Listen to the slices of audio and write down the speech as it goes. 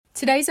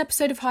Today's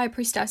episode of Higher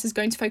Priestess is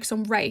going to focus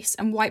on race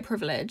and white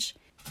privilege.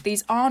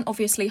 These aren't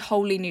obviously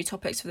wholly new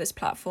topics for this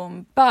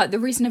platform, but the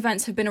recent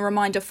events have been a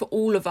reminder for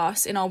all of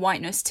us in our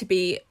whiteness to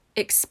be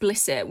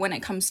explicit when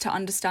it comes to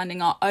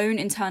understanding our own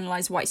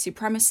internalised white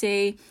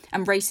supremacy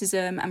and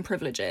racism and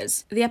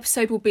privileges. The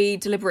episode will be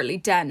deliberately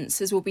dense,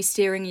 as we'll be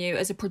steering you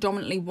as a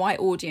predominantly white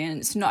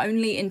audience not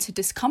only into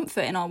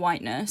discomfort in our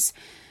whiteness,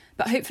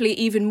 but hopefully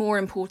even more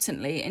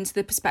importantly into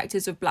the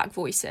perspectives of black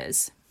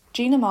voices.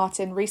 Gina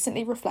Martin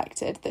recently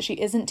reflected that she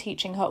isn't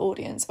teaching her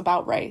audience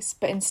about race,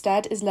 but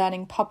instead is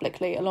learning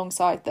publicly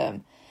alongside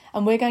them,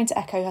 and we're going to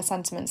echo her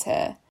sentiments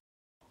here.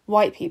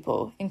 White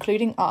people,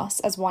 including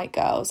us as white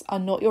girls, are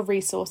not your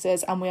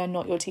resources and we are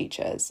not your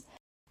teachers.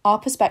 Our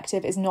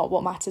perspective is not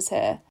what matters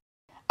here.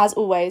 As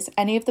always,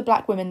 any of the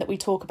black women that we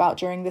talk about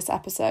during this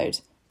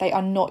episode, they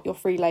are not your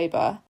free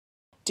labour.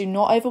 Do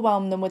not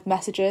overwhelm them with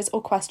messages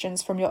or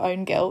questions from your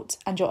own guilt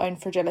and your own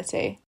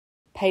fragility.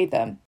 Pay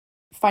them.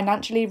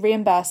 Financially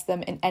reimburse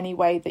them in any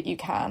way that you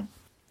can.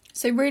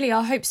 So really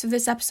our hopes of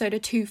this episode are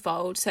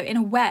twofold. So in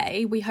a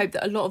way, we hope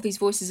that a lot of these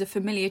voices are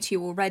familiar to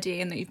you already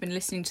and that you've been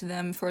listening to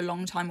them for a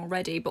long time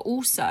already. But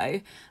also,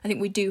 I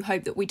think we do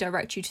hope that we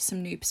direct you to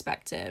some new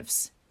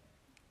perspectives.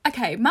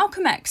 Okay,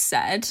 Malcolm X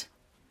said,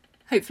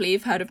 hopefully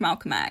you've heard of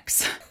Malcolm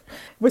X.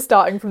 We're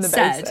starting from the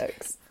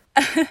basics.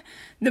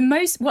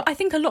 I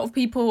think a lot of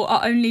people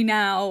are only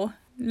now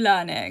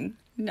learning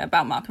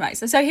about Malcolm X.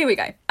 So here we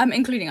go.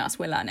 Including us,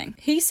 we're learning.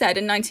 He said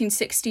in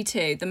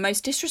 1962, the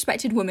most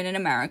disrespected woman in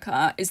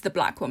America is the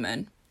black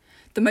woman.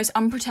 The most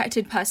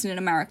unprotected person in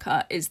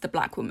America is the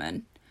black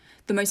woman.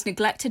 The most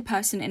neglected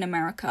person in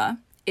America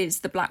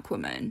is the black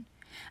woman.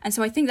 And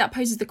so I think that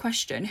poses the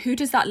question, who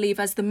does that leave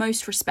as the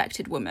most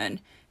respected woman?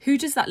 Who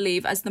does that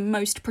leave as the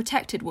most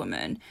protected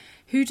woman?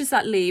 Who does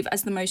that leave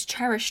as the most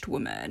cherished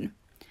woman?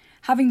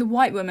 Having the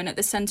white woman at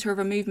the centre of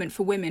a movement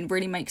for women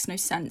really makes no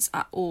sense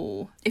at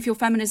all. If your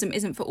feminism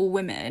isn't for all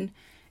women,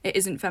 it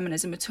isn't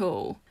feminism at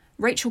all.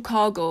 Rachel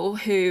Cargle,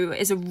 who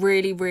is a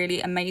really, really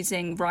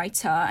amazing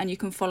writer, and you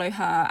can follow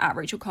her at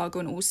Rachel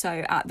Cargle and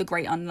also at The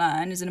Great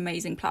Unlearn, is an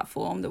amazing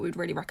platform that we'd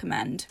really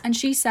recommend. And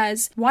she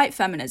says, white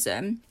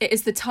feminism, it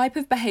is the type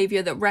of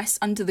behaviour that rests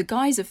under the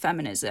guise of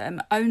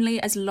feminism only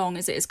as long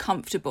as it is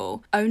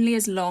comfortable, only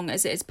as long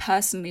as it is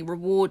personally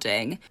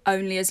rewarding,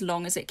 only as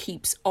long as it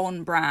keeps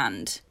on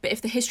brand. But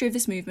if the history of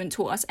this movement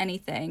taught us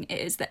anything, it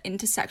is that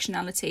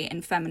intersectionality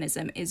in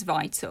feminism is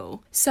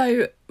vital.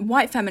 So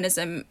white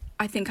feminism,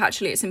 I think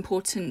actually it's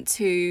important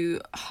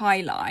to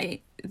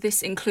highlight,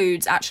 this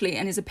includes actually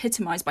and is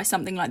epitomised by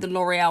something like the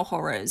L'Oreal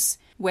horrors,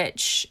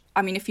 which,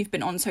 I mean, if you've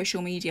been on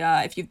social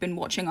media, if you've been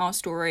watching our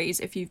stories,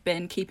 if you've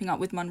been keeping up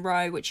with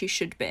Monroe, which you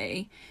should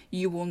be,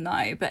 you will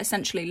know. But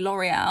essentially,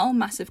 L'Oreal,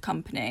 massive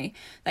company,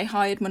 they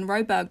hired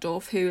Monroe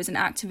Bergdorf, who is an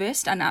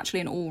activist and actually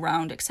an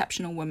all-round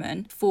exceptional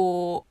woman,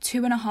 for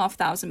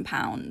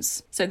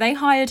 £2,500. So they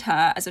hired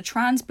her as a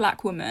trans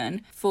black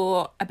woman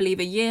for, I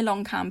believe, a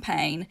year-long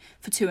campaign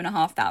for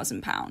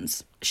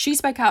 £2,500. She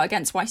spoke out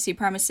against white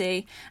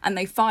supremacy and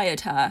they fired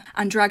her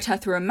and dragged her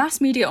through a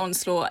mass media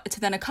onslaught to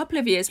then a couple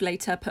of years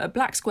later put a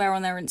black square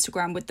on their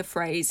Instagram with the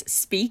phrase,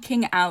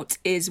 "Speaking out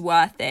is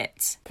worth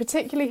it."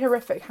 Particularly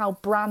horrific how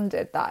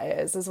branded that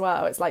is as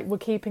well. It's like we're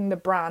keeping the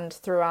brand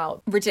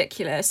throughout.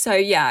 Ridiculous. So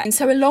yeah. And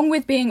so along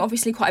with being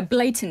obviously quite a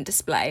blatant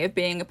display of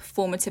being a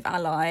performative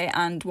ally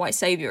and white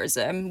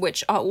saviorism,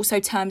 which are also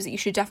terms that you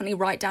should definitely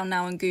write down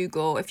now and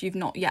Google if you've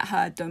not yet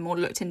heard them or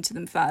looked into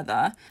them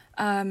further,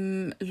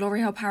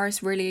 L'Oréal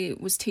Paris really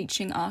was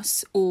teaching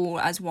us all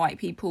as white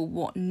people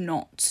what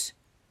not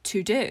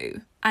to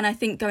do. And I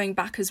think going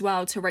back as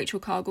well to Rachel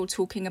Cargle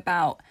talking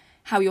about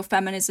how your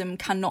feminism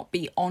cannot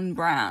be on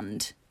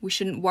brand. We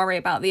shouldn't worry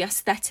about the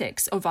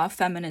aesthetics of our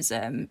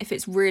feminism. If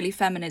it's really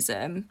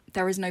feminism,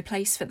 there is no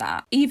place for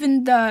that.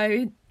 Even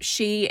though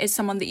she is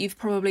someone that you've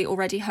probably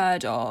already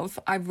heard of,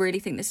 I really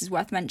think this is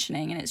worth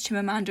mentioning, and it's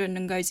Chimamanda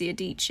Ngozi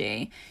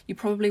Adichie. You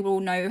probably will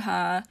know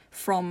her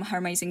from her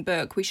amazing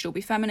book, We Should All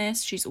Be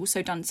Feminists. She's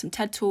also done some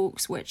TED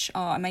Talks, which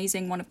are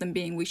amazing, one of them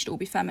being We Should All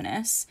Be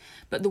Feminists.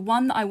 But the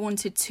one that I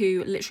wanted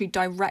to literally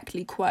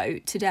directly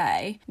quote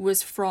today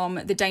was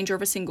from The Danger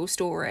of a Single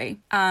Story.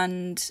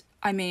 And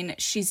I mean,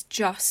 she's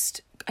got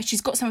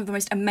some of the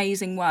most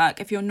amazing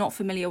work. If you're not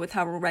familiar with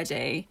her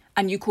already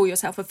and you call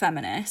yourself a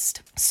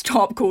feminist,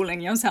 stop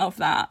calling yourself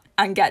that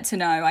and get to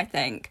know, I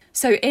think.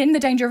 So in The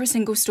Danger of a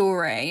Single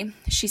Story,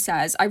 she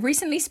says, I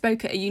recently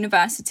spoke at a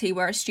university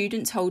where a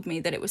student told me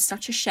that it was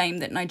such a shame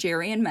that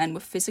Nigerian men were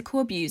physical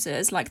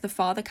abusers like the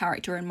father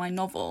character in my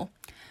novel.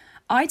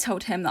 I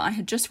told him that I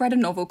had just read a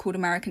novel called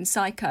American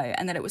Psycho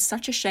and that it was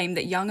such a shame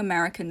that young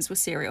Americans were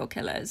serial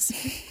killers.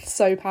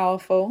 So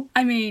powerful.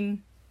 I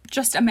mean,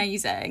 just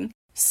amazing.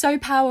 So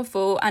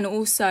powerful, and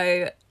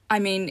also I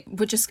mean,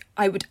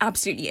 I would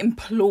absolutely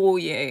implore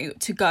you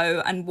to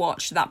go and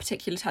watch that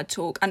particular TED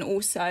Talk. And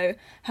also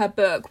her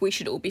book, We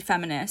Should All Be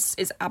Feminists,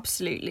 is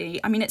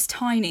absolutely, I mean, it's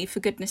tiny, for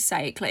goodness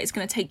sake. Like, it's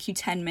going to take you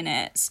 10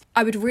 minutes.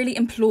 I would really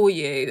implore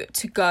you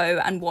to go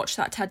and watch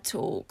that TED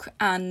Talk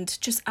and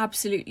just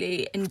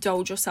absolutely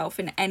indulge yourself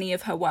in any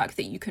of her work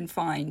that you can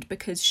find,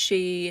 because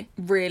she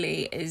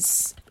really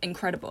is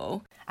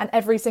incredible. And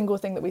every single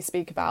thing that we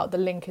speak about, we're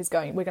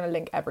going to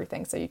link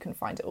everything so you can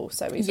find it all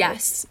so easily.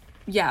 Yes.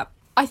 Yeah.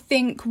 I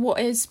think what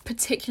is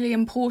particularly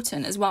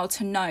important as well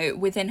to note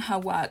within her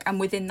work and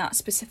within that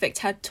specific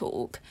TED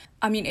Talk,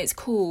 I mean, it's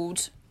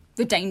called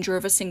The Danger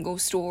of a Single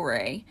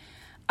Story.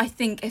 I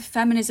think if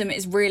feminism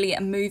is really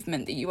a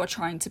movement that you are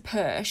trying to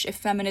push, if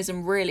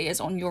feminism really is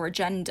on your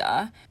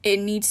agenda, it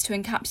needs to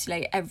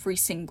encapsulate every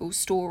single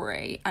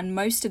story. And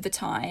most of the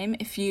time,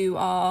 if you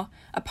are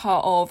a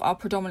part of our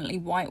predominantly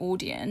white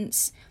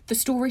audience, the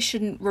story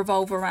shouldn't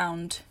revolve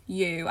around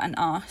you and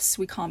us.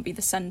 We can't be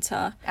the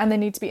centre. And they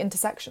need to be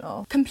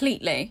intersectional.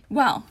 Completely.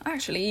 Well,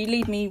 actually, you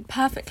lead me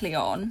perfectly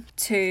on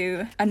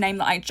to a name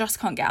that I just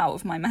can't get out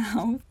of my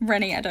mouth,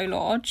 Rennie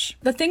Edo-Lodge.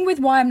 The thing with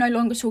why I'm no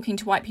longer talking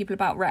to white people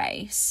about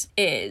race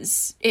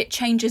is it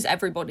changes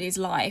everybody's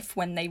life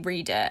when they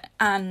read it.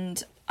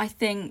 And I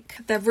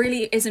think there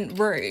really isn't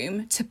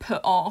room to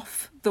put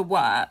off the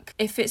work.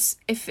 If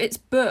it's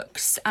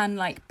books and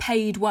like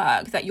paid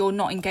work that you're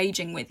not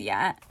engaging with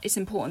yet, it's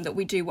important that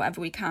we do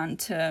whatever we can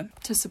to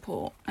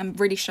support and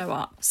really show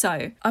up.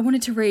 So I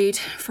wanted to read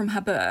from her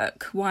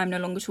book, Why I'm No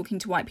Longer Talking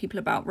to White People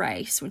About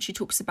Race, when she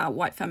talks about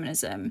white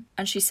feminism.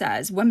 And she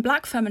says, when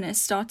black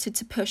feminists started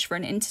to push for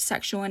an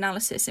intersectional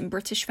analysis in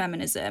British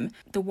feminism,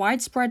 the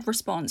widespread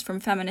response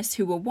from feminists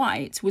who were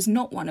white was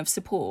not one of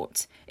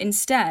support.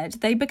 Instead,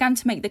 they began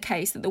to make the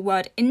case that the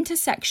word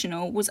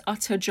intersectional was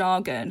utter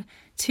jargon,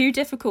 too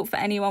difficult for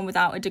anyone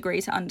without a degree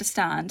to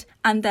understand,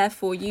 and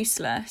therefore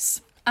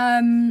useless.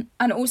 And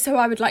also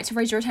I would like to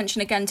raise your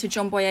attention again to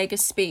John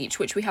Boyega's speech,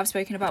 which we have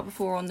spoken about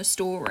before on the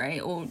story,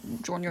 or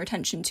drawn your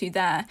attention to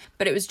there,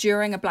 but it was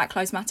during a Black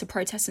Lives Matter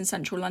protest in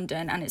central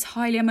London, and it's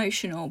highly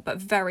emotional but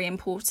very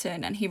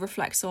important, and he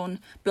reflects on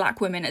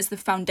black women as the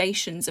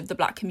foundations of the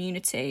black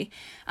community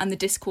and the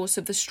discourse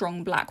of the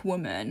strong black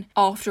woman.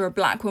 After a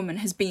black woman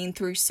has been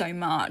through so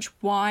much,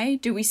 why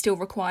do we still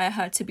require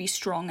her to be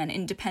strong and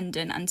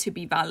independent and to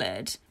be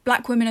valid?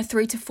 Black women are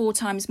 3 to 4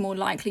 times more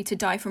likely to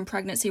die from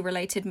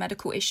pregnancy-related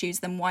medical issues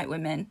than white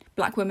women.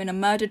 Black women are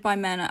murdered by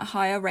men at a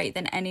higher rate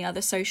than any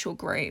other social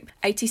group.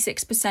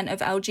 86% of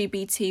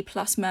LGBT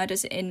plus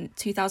murders in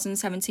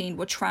 2017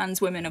 were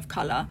trans women of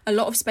colour. A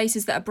lot of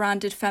spaces that are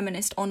branded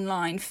feminist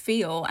online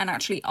feel and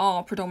actually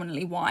are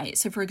predominantly white.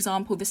 So, for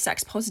example, the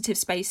sex-positive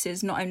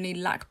spaces not only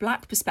lack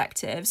black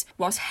perspectives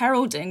whilst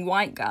heralding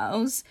white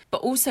girls,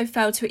 but also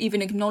fail to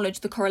even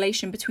acknowledge the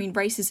correlation between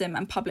racism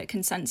and public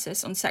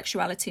consensus on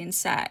sexuality and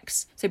sex.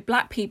 So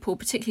black people,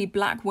 particularly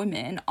black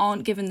women,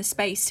 aren't given the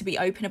space to be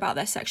open about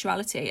their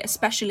sexuality,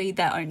 especially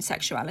their own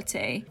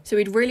sexuality. So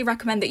we'd really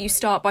recommend that you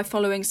start by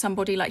following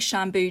somebody like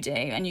Shan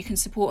Boody, and you can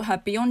support her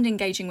beyond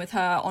engaging with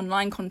her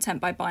online content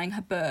by buying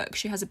her book.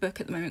 She has a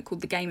book at the moment called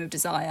The Game of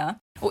Desire.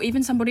 Or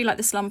even somebody like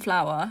the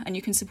Slumflower, and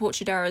you can support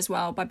Chidera as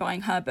well by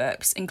buying her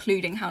books,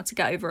 including How to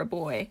Get Over a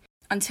Boy.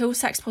 Until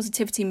sex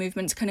positivity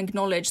movements can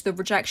acknowledge the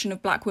rejection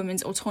of black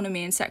women's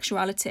autonomy and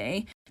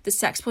sexuality, the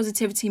sex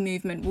positivity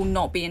movement will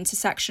not be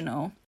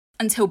intersectional.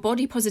 Until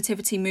body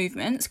positivity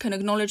movements can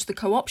acknowledge the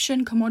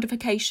co-option,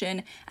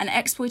 commodification, and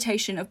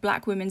exploitation of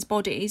black women's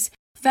bodies,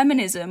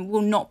 feminism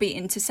will not be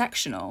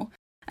intersectional.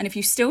 And if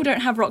you still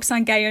don't have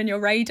Roxane Gay on your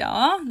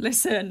radar,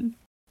 listen,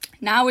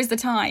 now is the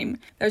time.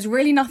 There's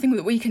really nothing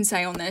that we can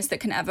say on this that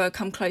can ever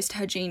come close to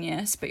her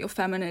genius, but your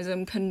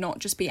feminism cannot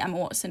just be Emma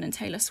Watson and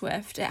Taylor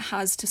Swift. It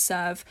has to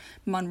serve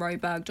Munro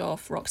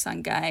Bergdorf,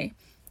 Roxane Gay.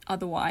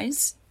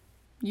 Otherwise,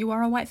 you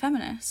are a white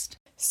feminist.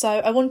 So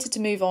I wanted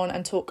to move on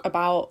and talk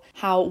about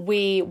how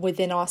we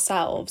within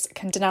ourselves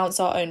can denounce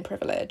our own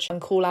privilege and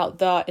call out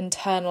the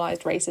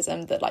internalized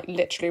racism that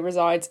literally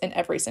resides in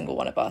every single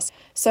one of us.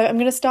 So I'm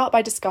going to start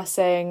by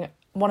discussing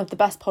one of the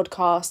best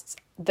podcasts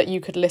that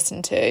you could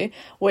listen to,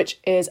 which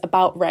is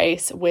About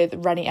Race with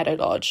Rennie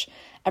Edo-Lodge,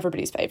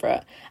 everybody's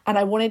favourite. And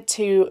I wanted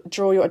to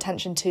draw your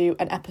attention to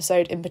an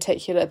episode in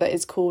particular that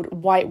is called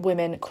White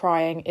Women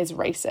Crying is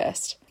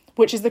Racist,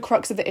 which is the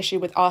crux of the issue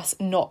with us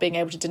not being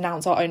able to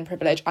denounce our own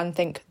privilege and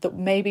think that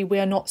maybe we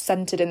are not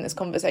centred in this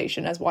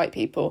conversation as white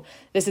people.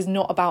 This is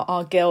not about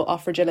our guilt, our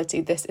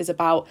fragility. This is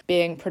about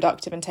being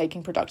productive and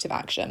taking productive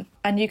action.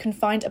 And you can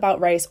find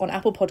About Race on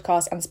Apple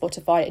Podcasts and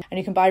Spotify. And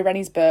you can buy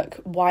Rennie's book,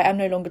 Why I'm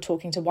No Longer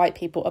Talking to White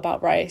People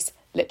About Race,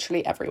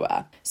 literally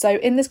everywhere. So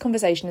in this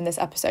conversation, in this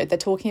episode, they're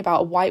talking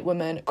about a white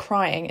woman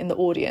crying in the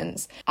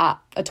audience at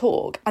a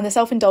talk, and the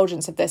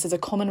self-indulgence of this is a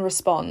common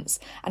response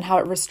and how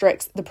it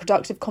restricts the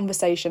productive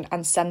conversation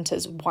and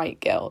centres white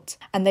guilt.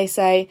 And they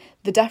say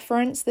the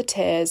deference, the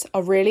tears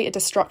are really a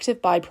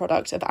destructive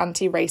byproduct of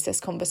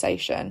anti-racist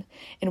conversation,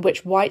 in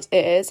which white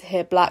ears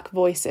hear black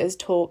voices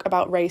talk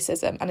about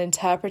racism and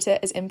interpret it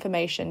as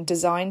information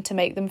designed to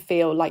make them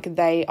feel like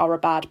they are a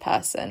bad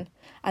person.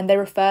 and they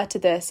refer to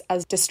this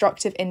as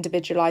destructive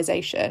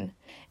individualization,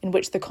 in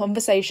which the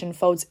conversation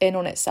folds in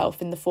on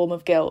itself in the form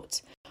of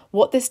guilt.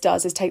 What this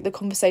does is take the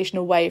conversation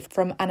away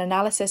from an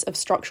analysis of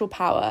structural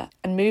power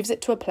and moves it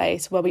to a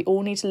place where we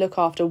all need to look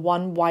after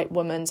one white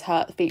woman's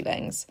hurt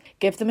feelings,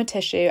 give them a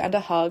tissue and a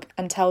hug,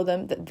 and tell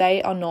them that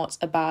they are not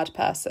a bad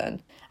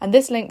person. And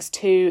this links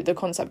to the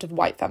concept of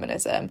white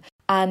feminism.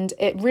 And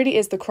it really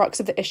is the crux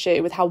of the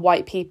issue with how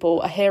white people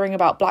are hearing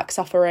about black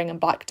suffering and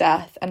black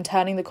death and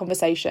turning the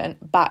conversation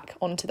back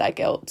onto their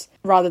guilt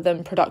rather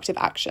than productive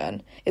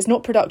action. It's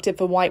not productive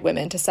for white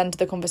women to centre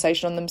the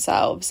conversation on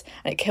themselves,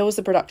 and it kills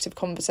the productive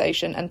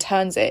conversation and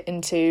turns it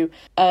into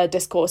a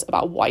discourse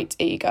about white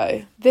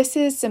ego. This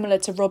is similar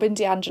to Robin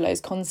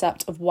DiAngelo's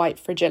concept of white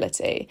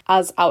fragility,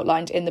 as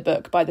outlined in the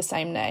book by the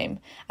same name.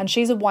 And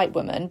she's a white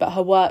woman, but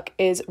her work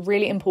is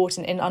really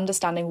important in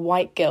understanding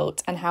white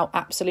guilt and how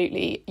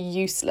absolutely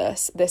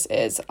useless this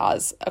is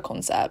as a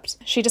concept.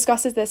 She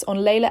discusses this on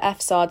Layla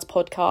F. Saad's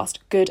podcast,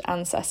 Good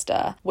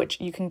Ancestor, which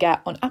you can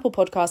get on Apple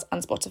Podcasts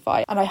and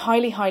Spotify. And I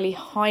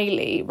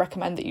highly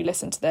recommend that you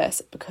listen to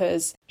this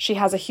because she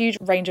has a huge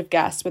range of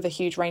guests with a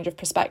huge range of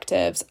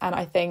perspectives, and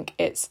I think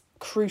it's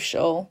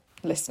crucial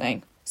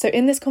listening. So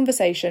in this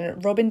conversation,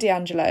 Robin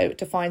DiAngelo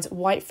defines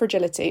white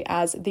fragility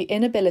as the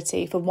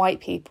inability for white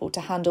people to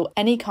handle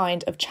any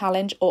kind of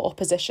challenge or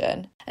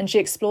opposition, and she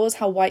explores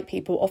how white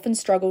people often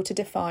struggle to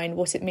define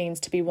what it means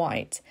to be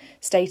white,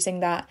 stating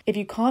that if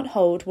you can't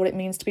hold what it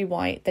means to be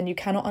white, then you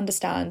cannot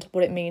understand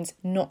what it means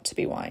not to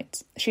be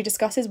white. She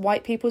discusses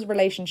white people's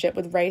relationship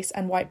with race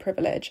and white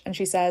privilege, and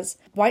she says,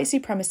 white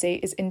supremacy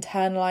is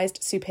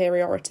internalized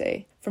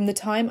superiority. From the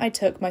time I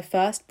took my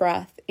first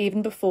breath,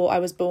 even before I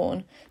was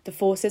born, the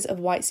forces of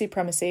white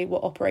supremacy were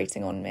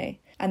operating on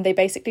me. And they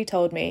basically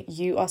told me,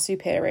 you are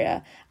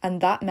superior. And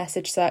that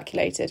message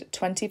circulated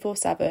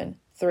 24/7,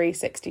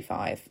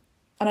 365.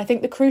 And I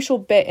think the crucial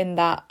bit in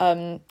that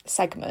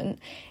segment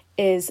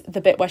is the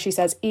bit where she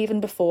says,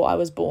 even before I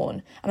was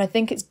born. And I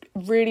think it's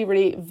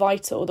really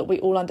vital that we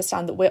all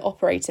understand that we're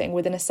operating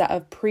within a set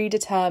of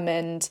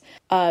predetermined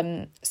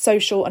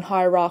social and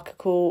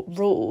hierarchical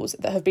rules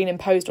that have been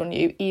imposed on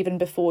you even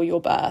before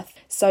your birth.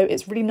 So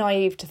it's really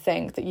naive to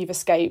think that you've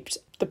escaped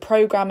the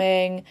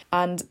programming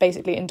and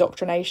basically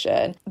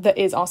indoctrination that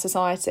is our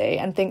society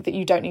and think that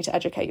you don't need to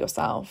educate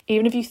yourself.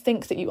 Even if you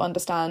think that you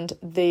understand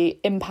the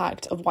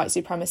impact of white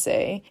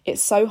supremacy,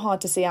 it's so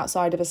hard to see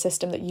outside of a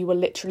system that you were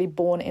literally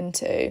born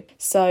into.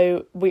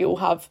 So we all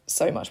have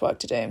so much work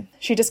to do.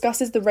 She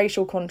discusses The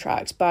Racial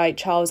Contract by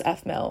Charles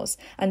F. Mills,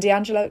 and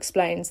DiAngelo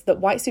explains that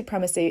white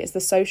supremacy is the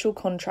social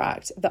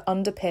contract that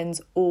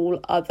underpins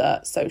all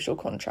other social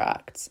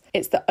contracts.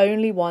 It's the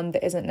only one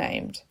that isn't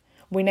named.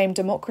 We name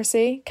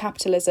democracy,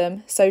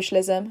 capitalism,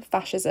 socialism,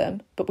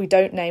 fascism, but we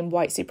don't name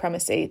white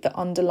supremacy that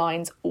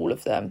underlines all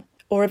of them.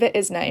 Or if it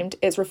is named,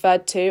 it's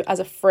referred to as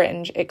a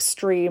fringe,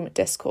 extreme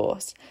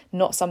discourse,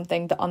 not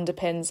something that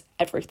underpins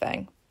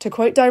everything. To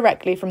quote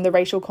directly from The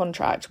Racial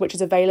Contract, which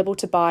is available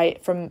to buy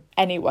from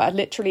anywhere,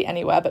 literally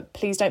anywhere, but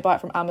please don't buy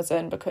it from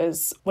Amazon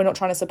because we're not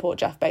trying to support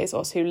Jeff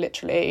Bezos, who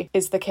literally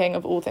is the king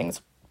of all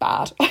things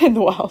bad in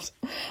the world.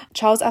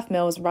 Charles F.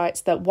 Mills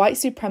writes that white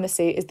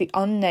supremacy is the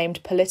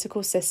unnamed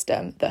political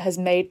system that has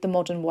made the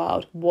modern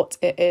world what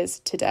it is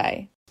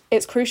today.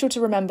 It's crucial to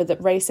remember that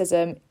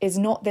racism is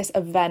not this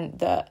event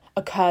that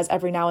occurs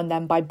every now and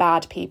then by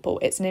bad people.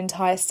 It's an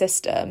entire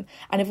system.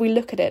 And if we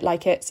look at it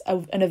like it's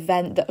an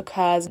event that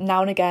occurs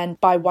now and again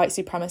by white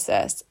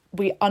supremacists,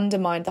 we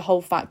undermine the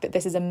whole fact that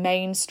this is a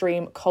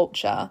mainstream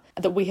culture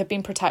that we have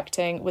been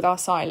protecting with our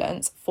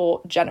silence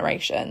for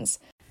generations.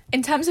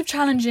 In terms of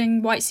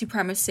challenging white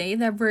supremacy,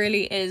 there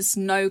really is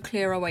no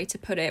clearer way to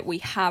put it. We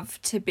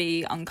have to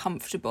be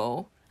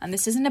uncomfortable. And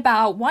this isn't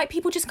about white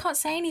people just can't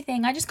say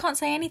anything. I just can't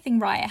say anything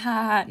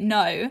right.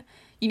 No.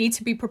 You need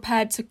to be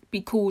prepared to be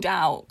called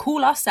out.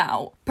 Call us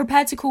out.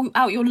 Prepared to call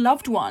out your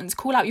loved ones.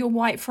 Call out your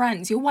white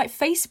friends, your white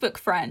Facebook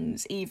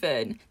friends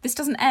even. This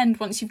doesn't end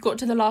once you've got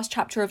to the last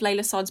chapter of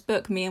Layla Saad's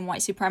book, Me and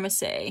White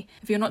Supremacy.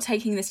 If you're not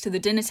taking this to the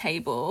dinner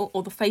table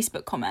or the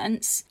Facebook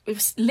comments,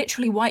 it's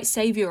literally white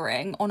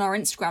savioring on our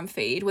Instagram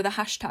feed with a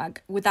hashtag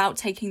without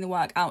taking the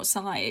work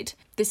outside.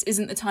 This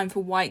isn't the time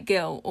for white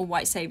guilt or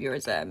white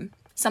saviorism.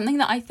 Something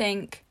that I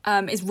think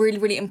is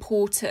really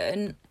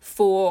important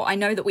for, I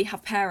know that we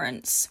have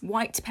parents,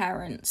 white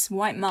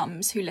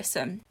mums who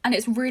listen. And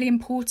it's really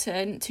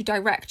important to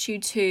direct you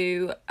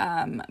to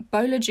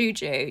Bola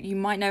Juju. You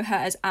might know her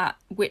as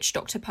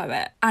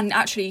 @WitchDoctorPoet. And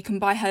actually you can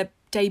buy her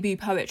debut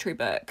poetry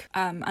book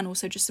and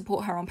also just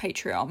support her on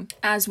Patreon,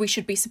 as we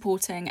should be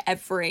supporting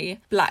every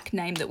black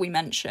name that we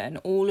mention.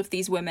 All of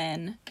these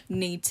women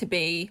need to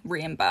be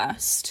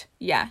reimbursed.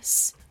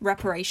 Yes,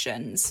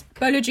 reparations.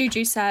 Bola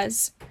Juju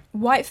says,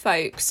 white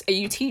folks, are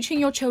you teaching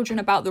your children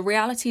about the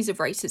realities of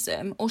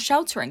racism or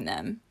sheltering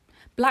them?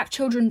 Black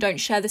children don't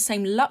share the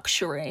same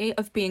luxury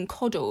of being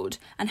coddled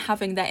and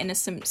having their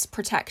innocence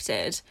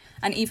protected.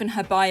 And even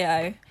her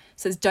bio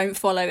says, don't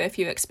follow if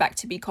you expect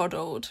to be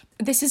coddled.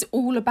 This is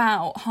all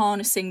about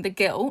harnessing the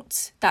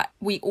guilt that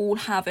we all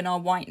have in our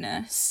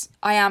whiteness.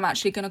 I am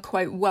actually going to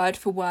quote word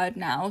for word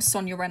now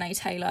Sonia Renee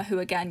Taylor, who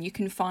again you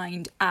can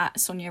find at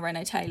Sonia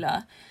Renee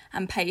Taylor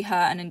and pay her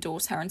and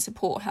endorse her and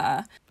support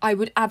her. I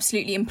would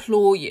absolutely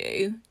implore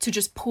you to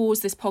just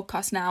pause this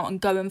podcast now and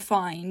go and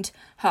find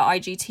her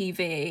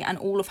IGTV and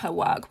all of her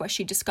work where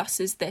she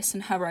discusses this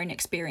and her own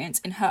experience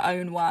in her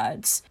own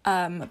words.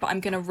 But I'm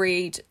going to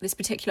read this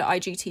particular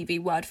IGTV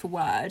word for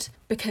word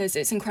because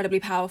it's incredibly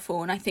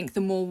powerful, and I think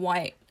the more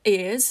white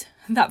ears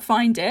that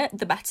find it,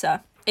 the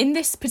better. In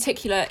this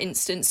particular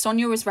instance,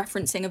 Sonia was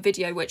referencing a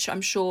video which I'm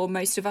sure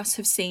most of us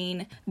have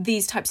seen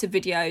these types of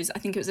videos. I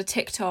think it was a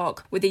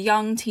TikTok with a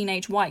young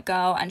teenage white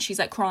girl, and she's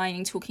like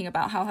crying, talking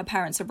about how her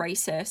parents are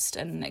racist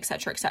and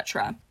etc,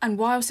 etc. And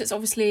whilst it's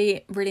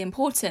obviously really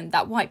important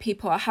that white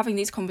people are having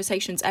these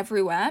conversations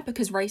everywhere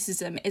because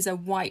racism is a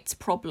white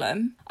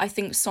problem, I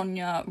think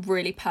Sonia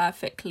really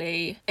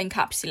perfectly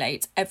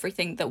encapsulates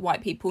everything that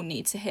white people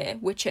need to hear,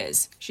 which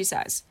is, she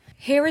says,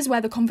 "Here is where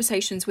the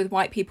conversations with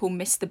white people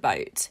miss the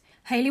boat.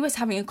 Hayley was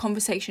having a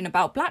conversation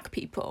about black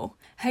people.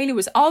 Hayley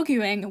was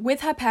arguing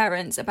with her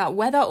parents about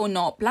whether or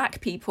not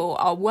black people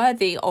are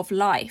worthy of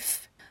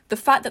life. The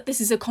fact that this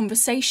is a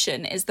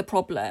conversation is the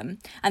problem.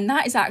 And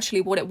that is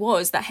actually what it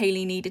was that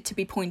Hayley needed to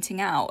be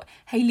pointing out.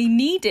 Hayley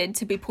needed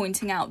to be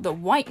pointing out that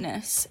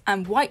whiteness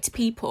and white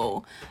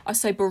people are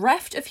so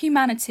bereft of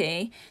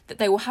humanity that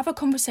they will have a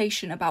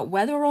conversation about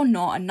whether or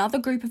not another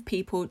group of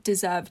people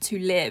deserve to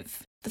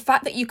live. The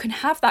fact that you can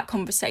have that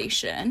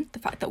conversation, the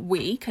fact that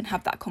we can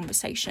have that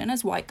conversation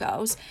as white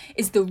girls,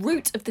 is the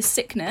root of the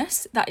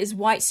sickness that is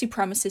white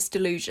supremacist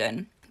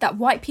delusion. That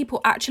white people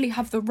actually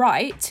have the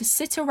right to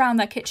sit around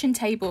their kitchen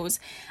tables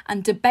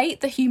and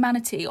debate the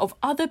humanity of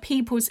other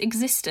people's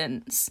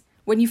existence.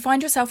 When you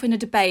find yourself in a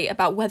debate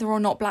about whether or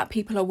not black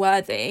people are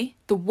worthy,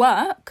 the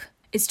work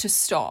is to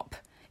stop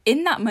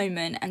in that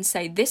moment and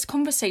say, this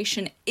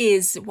conversation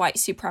is white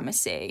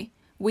supremacy.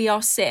 We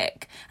are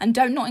sick. And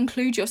don't not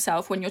include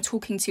yourself when you're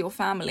talking to your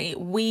family.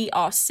 We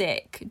are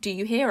sick. Do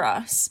you hear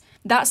us?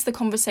 That's the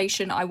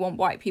conversation I want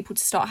white people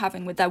to start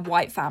having with their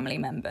white family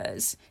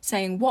members.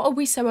 Saying, what are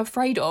we so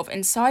afraid of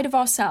inside of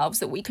ourselves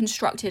that we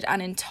constructed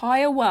an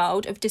entire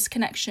world of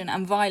disconnection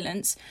and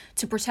violence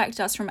to protect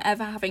us from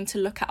ever having to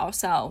look at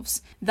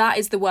ourselves? That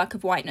is the work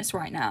of whiteness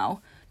right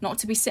now. Not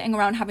to be sitting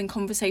around having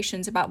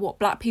conversations about what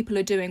black people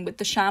are doing with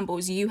the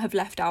shambles you have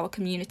left our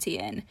community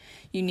in.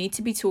 You need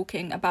to be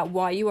talking about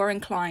why you are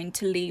inclined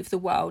to leave the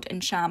world in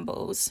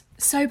shambles.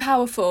 So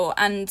powerful,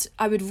 and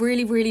I would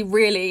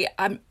really,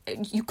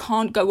 you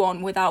can't go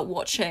on without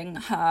watching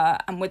her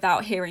and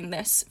without hearing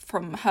this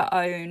from her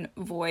own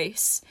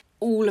voice.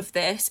 All of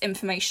this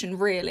information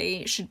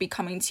really should be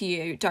coming to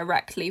you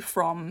directly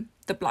from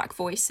the black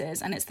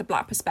voices, and it's the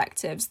black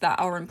perspectives that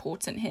are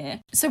important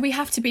here. So we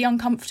have to be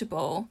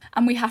uncomfortable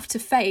and we have to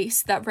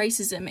face that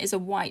racism is a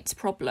white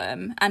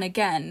problem. And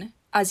again,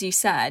 as you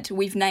said,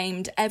 we've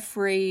named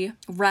every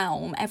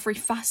realm, every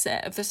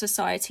facet of the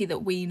society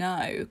that we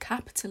know: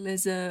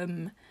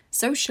 capitalism,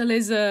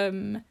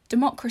 socialism,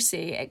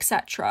 democracy,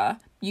 etc.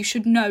 You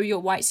should know your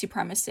white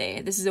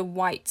supremacy. This is a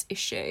white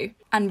issue.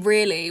 And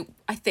really,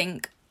 I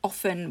think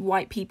often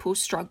white people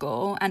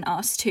struggle, and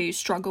us too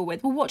struggle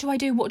with, well, what do I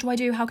do? What do I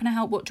do? How can I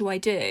help? What do I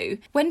do?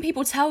 When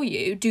people tell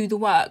you, do the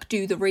work,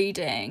 do the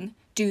reading,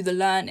 do the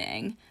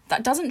learning,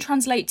 that doesn't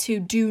translate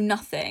to do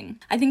nothing.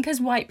 I think as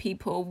white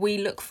people, we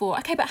look for,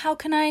 okay, but how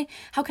can I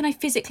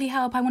physically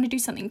help? I want to do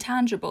something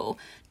tangible.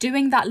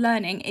 Doing that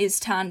learning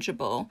is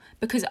tangible,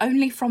 because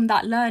only from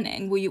that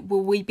learning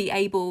will we be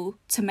able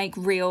to make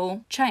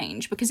real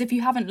change. Because if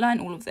you haven't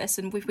learned all of this,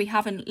 and if we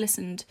haven't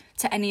listened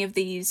to any of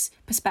these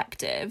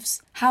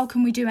perspectives, how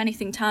can we do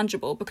anything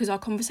tangible? Because our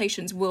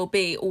conversations will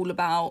be all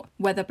about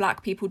whether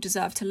black people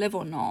deserve to live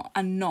or not,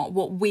 and not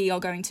what we are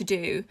going to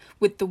do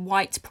with the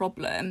white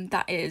problem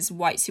that is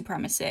white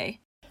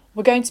supremacy.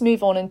 We're going to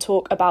move on and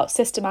talk about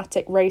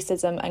systematic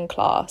racism and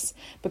class,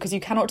 because you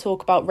cannot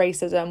talk about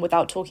racism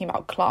without talking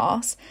about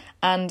class,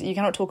 and you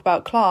cannot talk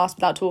about class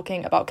without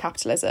talking about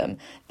capitalism.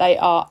 They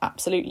are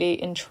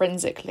absolutely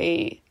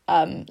intrinsically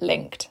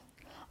linked.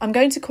 I'm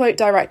going to quote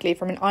directly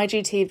from an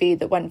IGTV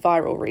that went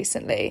viral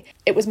recently.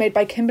 It was made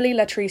by Kimberly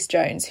Latrice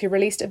Jones, who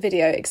released a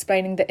video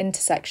explaining the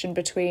intersection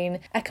between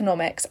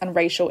economics and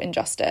racial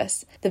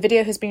injustice. The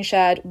video has been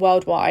shared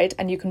worldwide,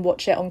 and you can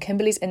watch it on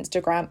Kimberly's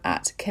Instagram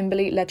at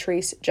Kimberly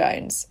Latrice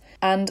Jones.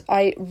 And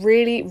I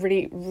really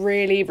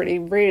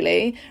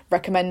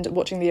recommend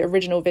watching the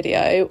original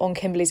video on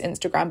Kimberly's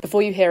Instagram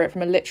before you hear it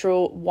from a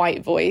literal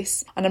white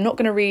voice. And I'm not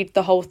going to read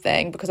the whole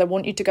thing because I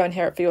want you to go and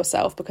hear it for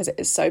yourself, because it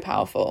is so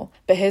powerful.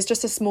 But here's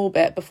just a small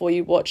bit before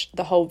you watch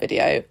the whole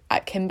video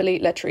at Kimberly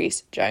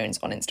Latrice Jones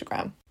on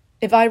Instagram.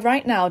 If I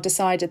right now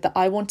decided that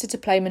I wanted to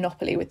play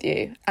Monopoly with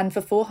you, and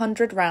for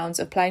 400 rounds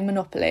of playing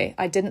Monopoly,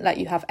 I didn't let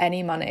you have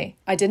any money.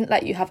 I didn't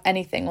let you have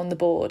anything on the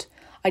board.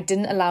 I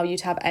didn't allow you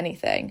to have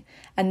anything.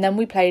 And then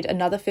we played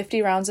another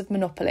 50 rounds of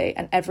Monopoly,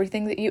 and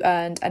everything that you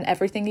earned and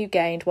everything you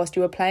gained whilst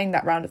you were playing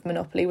that round of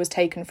Monopoly was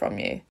taken from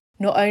you.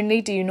 Not only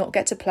do you not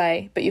get to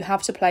play, but you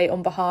have to play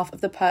on behalf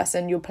of the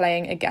person you're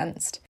playing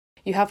against.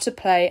 You have to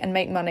play and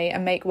make money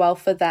and make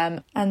wealth for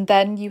them, and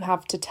then you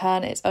have to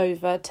turn it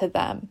over to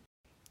them.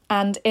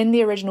 And in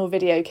the original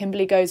video,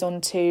 Kimberly goes on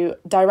to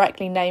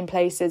directly name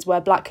places where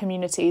Black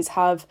communities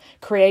have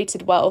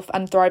created wealth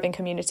and thriving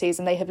communities,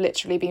 and they have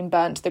literally been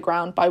burnt to the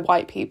ground by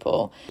white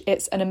people.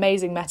 It's an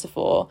amazing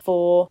metaphor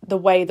for the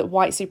way that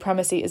white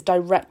supremacy is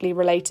directly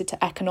related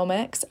to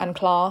economics and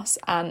class,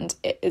 and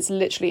it is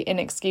literally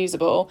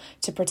inexcusable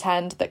to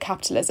pretend that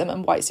capitalism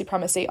and white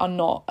supremacy are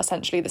not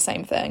essentially the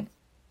same thing.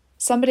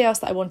 Somebody else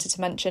that I wanted to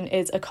mention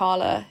is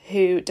Akala,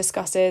 who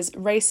discusses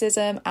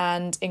racism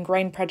and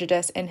ingrained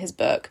prejudice in his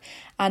book.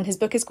 And his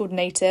book is called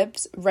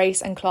Natives,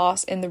 Race and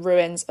Class in the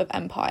Ruins of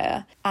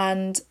Empire.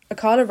 And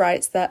Akala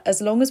writes that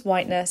as long as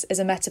whiteness is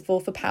a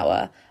metaphor for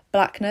power,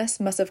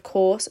 blackness must of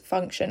course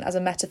function as a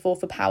metaphor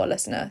for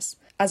powerlessness.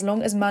 As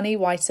long as money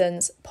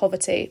whitens,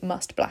 poverty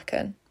must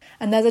blacken.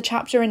 And there's a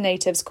chapter in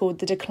Natives called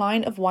The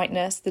Decline of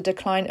Whiteness, the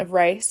Decline of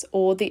Race,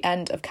 or The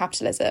End of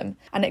Capitalism,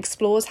 and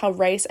explores how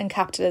race and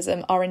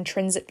capitalism are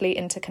intrinsically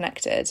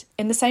interconnected.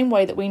 In the same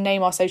way that we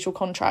name our social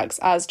contracts,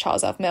 as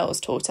Charles F. Mills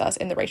taught us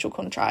in The Racial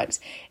Contract,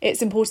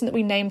 it's important that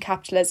we name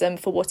capitalism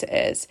for what it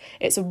is.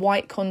 It's a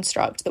white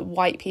construct that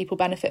white people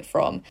benefit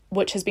from,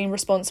 which has been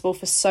responsible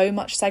for so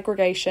much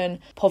segregation,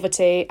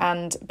 poverty,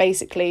 and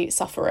basically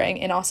suffering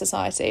in our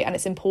society. And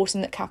it's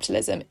important that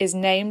capitalism is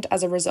named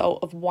as a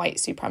result of white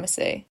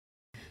supremacy.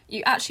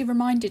 You actually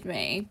reminded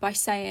me by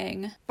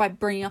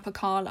bringing up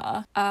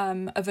Akala,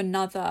 of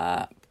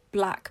another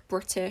Black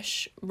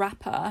British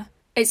rapper.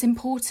 It's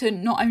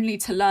important not only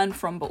to learn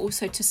from, but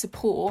also to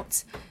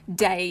support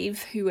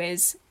Dave, who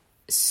is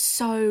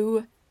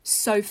so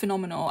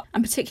phenomenal,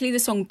 and particularly the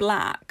song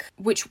Black,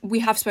 which we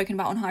have spoken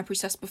about on High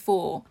Priestess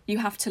before. You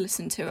have to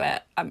listen to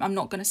it. I'm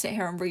not going to sit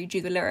here and read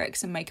you the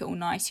lyrics and make it all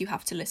nice. You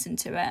have to listen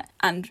to it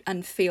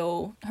and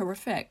feel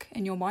horrific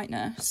in your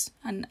whiteness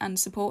and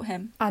support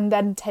him, and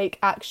then take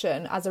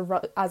action as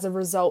a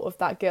result of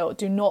that guilt.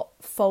 Do not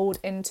fold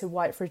into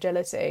white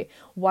fragility.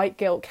 White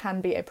guilt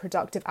can be a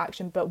productive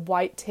action, but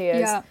white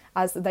tears,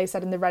 as they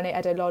said in the Renee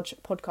Edo-Lodge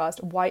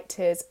podcast, white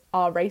tears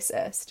are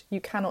racist. You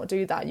cannot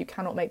do that. You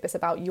cannot make this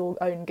about your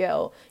own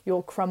guilt,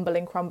 your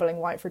crumbling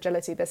white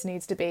fragility. This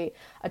needs to be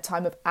a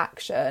time of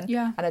action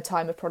and a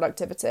time of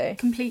productivity.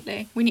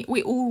 Completely.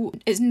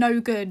 It's no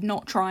good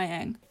not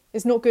trying.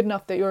 It's not good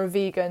enough that you're a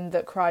vegan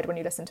that cried when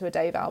you listened to a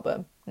Dave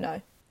album.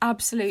 No.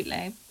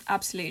 Absolutely.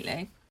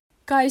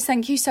 Guys,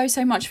 thank you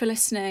so much for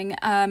listening.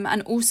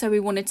 And also we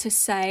wanted to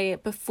say,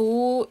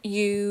 before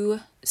you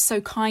so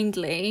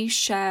kindly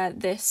share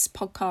this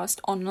podcast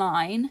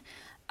online,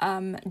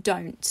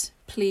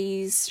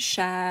 please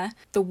share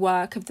the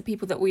work of the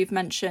people that we've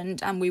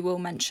mentioned and we will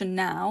mention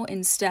now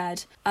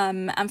instead.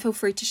 And feel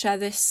free to share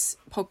this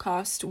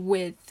podcast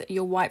with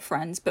your white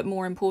friends, but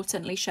more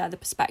importantly, share the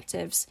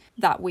perspectives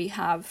that we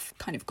have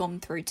kind of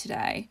gone through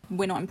today.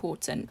 We're not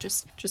important,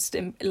 just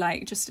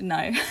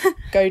no.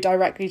 Go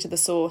directly to the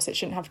source. It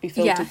shouldn't have to be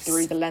filtered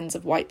through the lens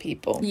of white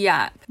people.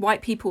 Yeah,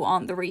 white people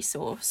aren't the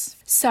resource.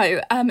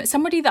 So,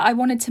 somebody that I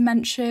wanted to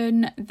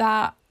mention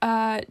that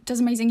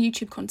does amazing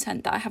YouTube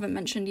content that I haven't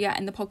mentioned yet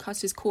in the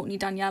podcast is Courtney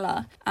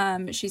Daniela.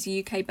 She's a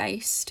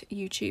UK-based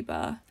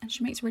YouTuber and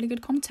she makes really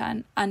good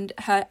content. And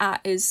her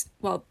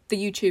the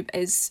YouTube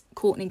is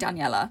Courtney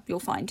Daniela. You'll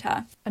find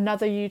her.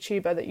 Another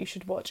YouTuber that you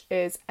should watch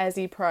is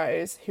Ezzy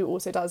Pros, who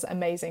also does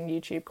amazing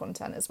YouTube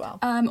content as well.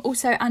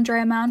 Also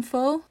Andrea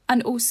Manful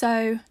and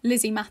also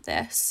Lizzie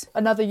Mathis.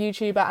 Another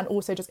YouTuber and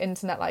also just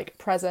internet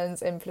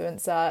presence,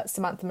 influencer,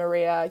 Samantha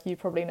Maria. You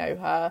probably know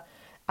her.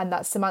 And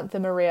that's Samantha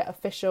Maria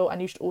Official,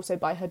 and you should also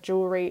buy her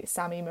jewellery,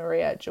 Sammy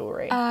Maria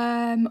Jewellery.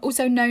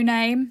 Also No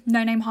Name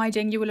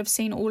Hiding, you will have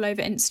seen all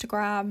over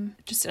Instagram.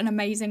 Just an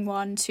amazing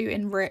one to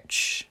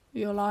enrich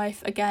your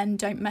life. Again,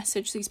 don't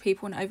message these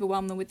people and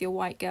overwhelm them with your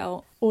white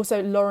guilt.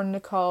 Also Lauren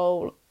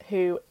Nicole,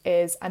 who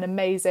is an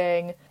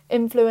amazing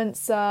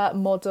influencer,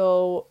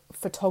 model,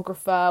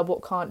 photographer.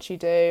 What can't she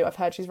do? I've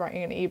heard she's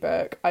writing an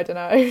ebook. I don't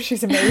know.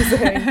 She's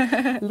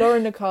amazing.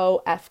 Lauren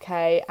Nicole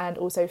FK, and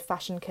also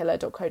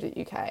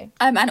fashionkiller.co.uk.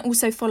 And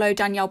also follow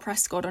Danielle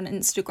Prescott on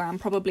Instagram.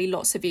 Probably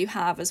lots of you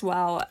have as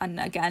well. And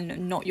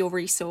again, not your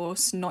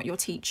resource, not your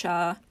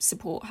teacher.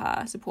 Support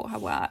her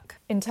work.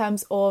 In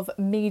terms of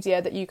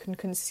media that you can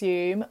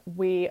consume,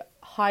 we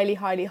highly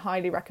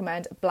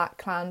recommend Black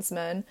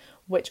Klansman,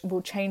 which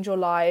will change your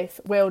life,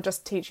 will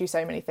just teach you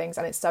so many things,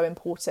 and it's so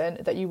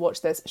important that you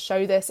watch this.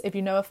 Show this. If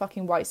you know a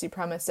fucking white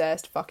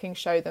supremacist, fucking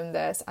show them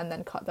this and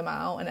then cut them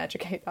out and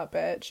educate that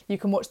bitch. You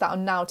can watch that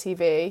on Now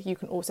TV. You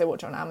can also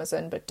watch it on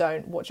Amazon, but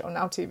don't watch it on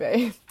Now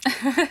TV.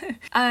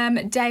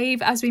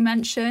 Dave, as we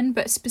mentioned,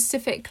 but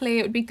specifically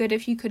it would be good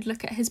if you could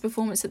look at his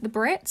performance at the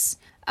Brits.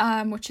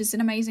 which is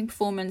an amazing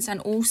performance, and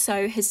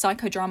also his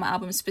psychodrama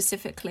album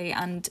specifically,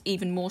 and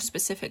even more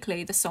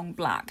specifically the song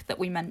Black that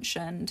we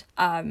mentioned.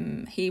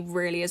 He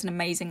really is an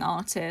amazing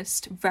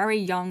artist, very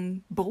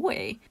young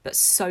boy, but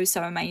so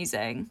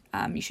amazing.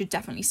 You should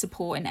definitely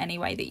support in any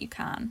way that you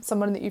can.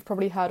 Someone that you've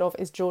probably heard of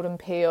is Jordan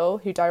Peele,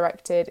 who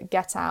directed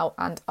Get Out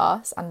and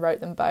Us and wrote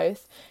them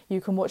both.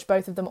 You can watch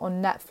both of them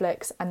on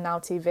Netflix and Now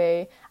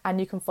TV, and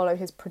you can follow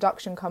his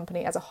production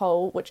company as a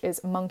whole, which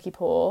is Monkey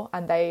Paw,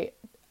 and they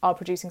are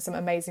producing some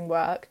amazing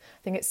work.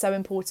 I think it's so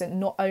important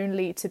not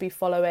only to be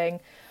following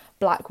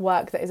Black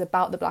work that is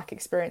about the Black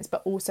experience,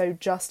 but also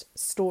just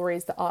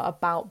stories that are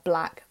about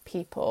Black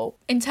people.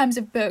 In terms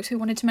of books, we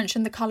wanted to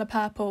mention The Colour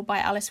Purple by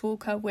Alice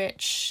Walker,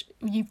 which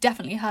you've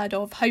definitely heard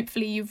of,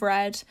 hopefully you've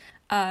read.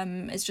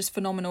 It's just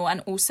phenomenal.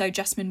 And also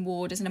Jesmyn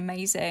Ward is an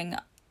amazing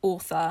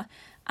author,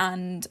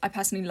 and I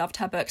personally loved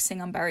her book Sing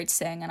Unburied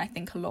Sing, and I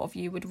think a lot of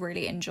you would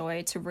really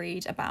enjoy to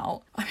read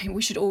about, I mean,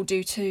 we should all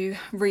do to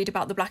read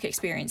about the Black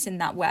experience in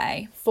that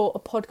way. For a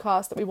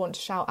podcast that we want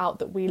to shout out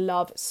that we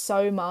love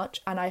so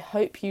much, and I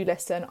hope you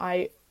listen,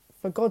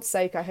 for God's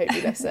sake, I hope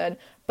you listen,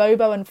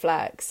 Bobo and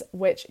Flex,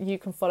 which you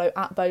can follow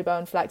at Bobo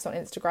and Flex on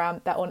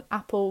Instagram. They're on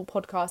Apple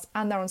Podcasts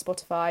and they're on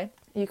Spotify.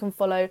 You can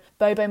follow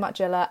Bobo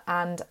Matjilla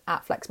and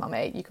at Flex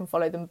Mummy. You can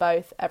follow them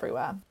both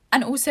everywhere.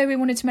 And also we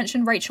wanted to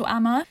mention Rachel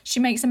Amma. She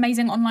makes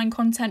amazing online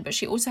content, but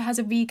she also has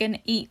a vegan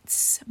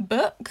eats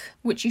book,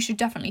 which you should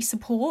definitely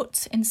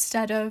support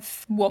instead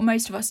of what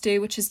most of us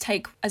do, which is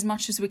take as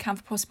much as we can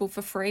for possible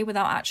for free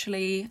without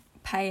actually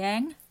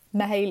paying.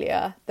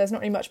 Mahalia, there's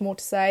not really much more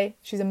to say.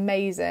 She's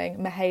amazing.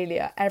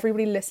 Mahalia,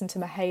 everybody listen to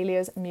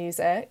Mahalia's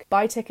music,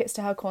 buy tickets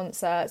to her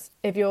concerts.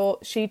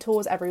 She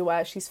tours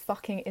everywhere. She's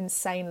fucking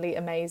insanely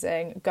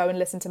amazing. Go and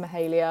listen to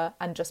Mahalia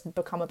and just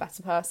become a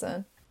better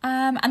person.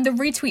 And the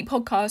Retweet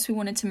podcast we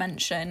wanted to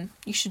mention,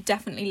 you should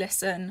definitely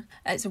listen.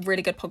 It's a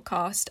really good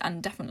podcast,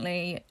 and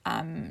definitely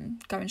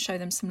go and show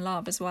them some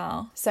love as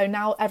well. So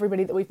now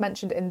everybody that we've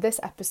mentioned in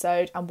this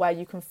episode and where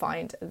you can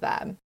find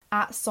them.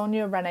 At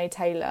Sonia Renee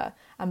Taylor,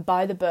 and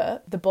buy the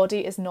book The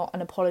Body Is Not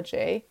an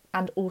Apology,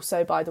 and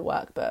also buy the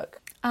workbook.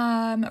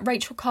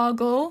 Rachel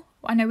Cargill,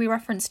 I know we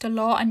referenced a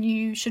lot, and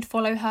you should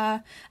follow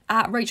her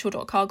at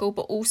rachel.cargill,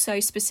 but also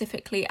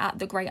specifically at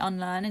The Great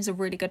Unlearn is a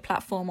really good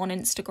platform on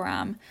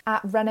Instagram.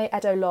 At Renee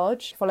Edo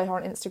Lodge, follow her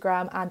on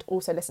Instagram and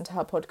also listen to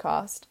her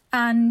podcast.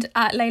 And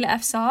at Layla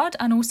F. Saad,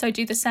 and also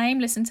do the same,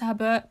 listen to her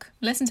book,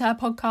 listen to her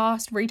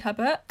podcast, read her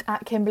book.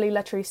 At Kimberly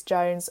Latrice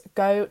Jones,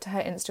 go to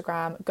her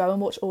Instagram, go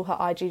and watch all her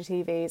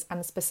IGTVs,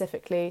 and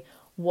specifically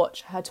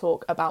watch her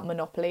talk about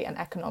monopoly and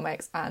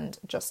economics, and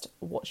just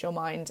watch your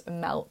mind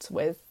melt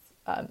with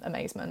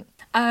amazement.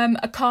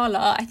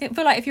 Akala, I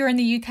feel like if you're in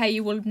the UK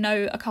you will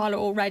know Akala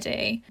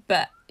already,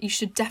 but you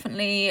should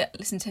definitely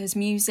listen to his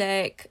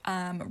music,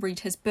 read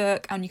his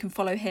book, and you can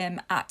follow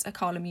him at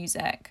Akala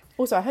Music.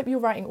 Also, I hope you're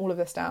writing all of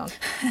this down.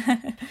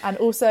 And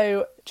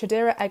also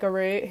Chidera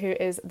Egaru, who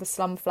is the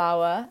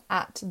Slumflower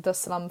at the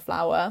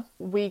Slumflower.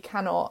 We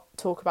cannot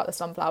talk about the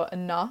Slumflower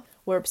enough.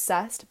 We're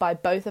obsessed by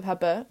both of her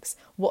books,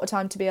 What a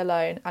Time to Be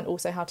Alone and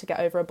also How to Get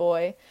Over a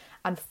Boy,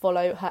 and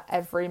follow her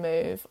every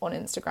move on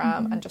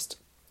Instagram and just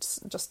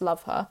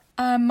love her.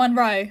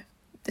 Monroe,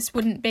 this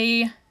wouldn't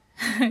be...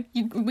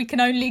 we can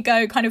only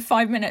go kind of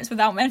 5 minutes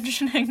without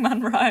mentioning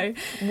Monroe.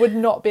 Would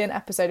not be an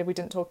episode if we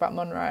didn't talk about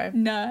Monroe.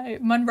 No,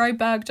 Monroe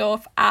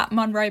Bergdorf at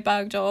Monroe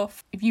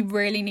Bergdorf. If you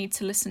really need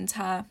to listen to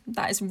her,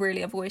 that is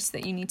really a voice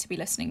that you need to be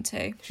listening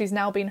to. She's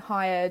now been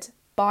hired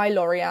by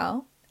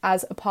L'Oreal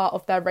as a part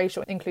of their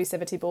racial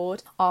inclusivity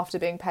board after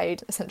being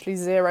paid essentially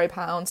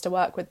 £0 to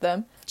work with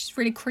them. She's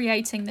really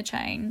creating the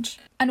change.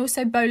 And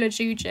also Bola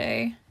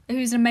Juju,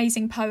 who's an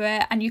amazing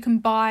poet, and you can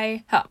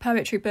buy her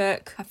poetry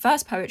book, her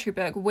first poetry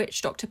book,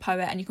 Witch Doctor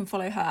Poet, and you can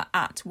follow her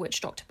at Witch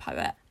Doctor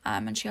Poet.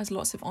 And she has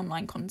lots of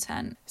online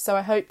content. So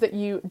I hope that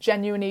you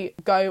genuinely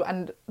go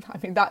and,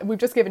 that we've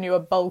just given you a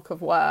bulk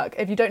of work.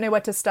 If you don't know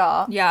where to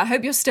start... Yeah, I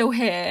hope you're still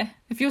here.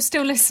 If you're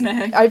still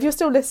listening. If you're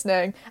still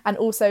listening. And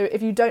also,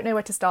 if you don't know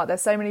where to start,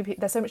 there's so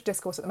much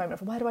discourse at the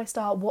moment. Where do I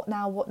start? What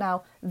now? What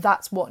now?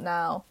 That's what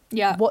now.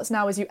 Yeah. What's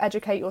now is you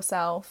educate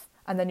yourself,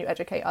 and then you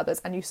educate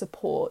others, and you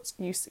support,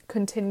 you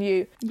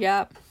continue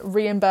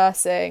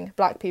reimbursing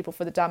Black people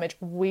for the damage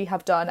we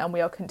have done and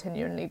we are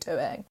continually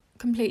doing.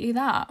 Completely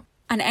that.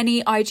 And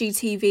any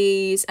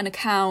IGTVs and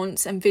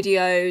accounts and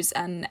videos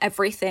and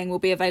everything will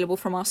be available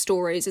from our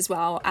stories as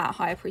well at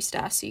Higher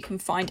Priestess. So you can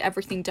find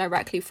everything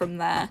directly from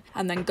there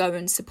and then go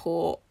and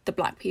support the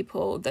Black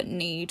people that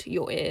need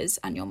your ears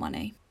and your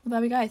money. Well,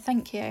 there we go.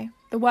 Thank you.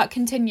 The work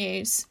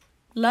continues.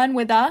 Learn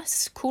with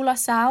us, call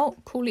us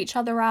out, call each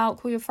other out,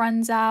 call your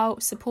friends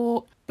out,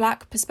 support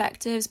Black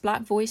perspectives,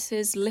 Black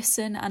voices,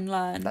 listen and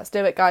learn. Let's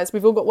do it, guys.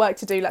 We've all got work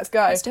to do. Let's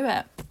go. Let's do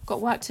it. Got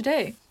work to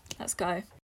do. Let's go.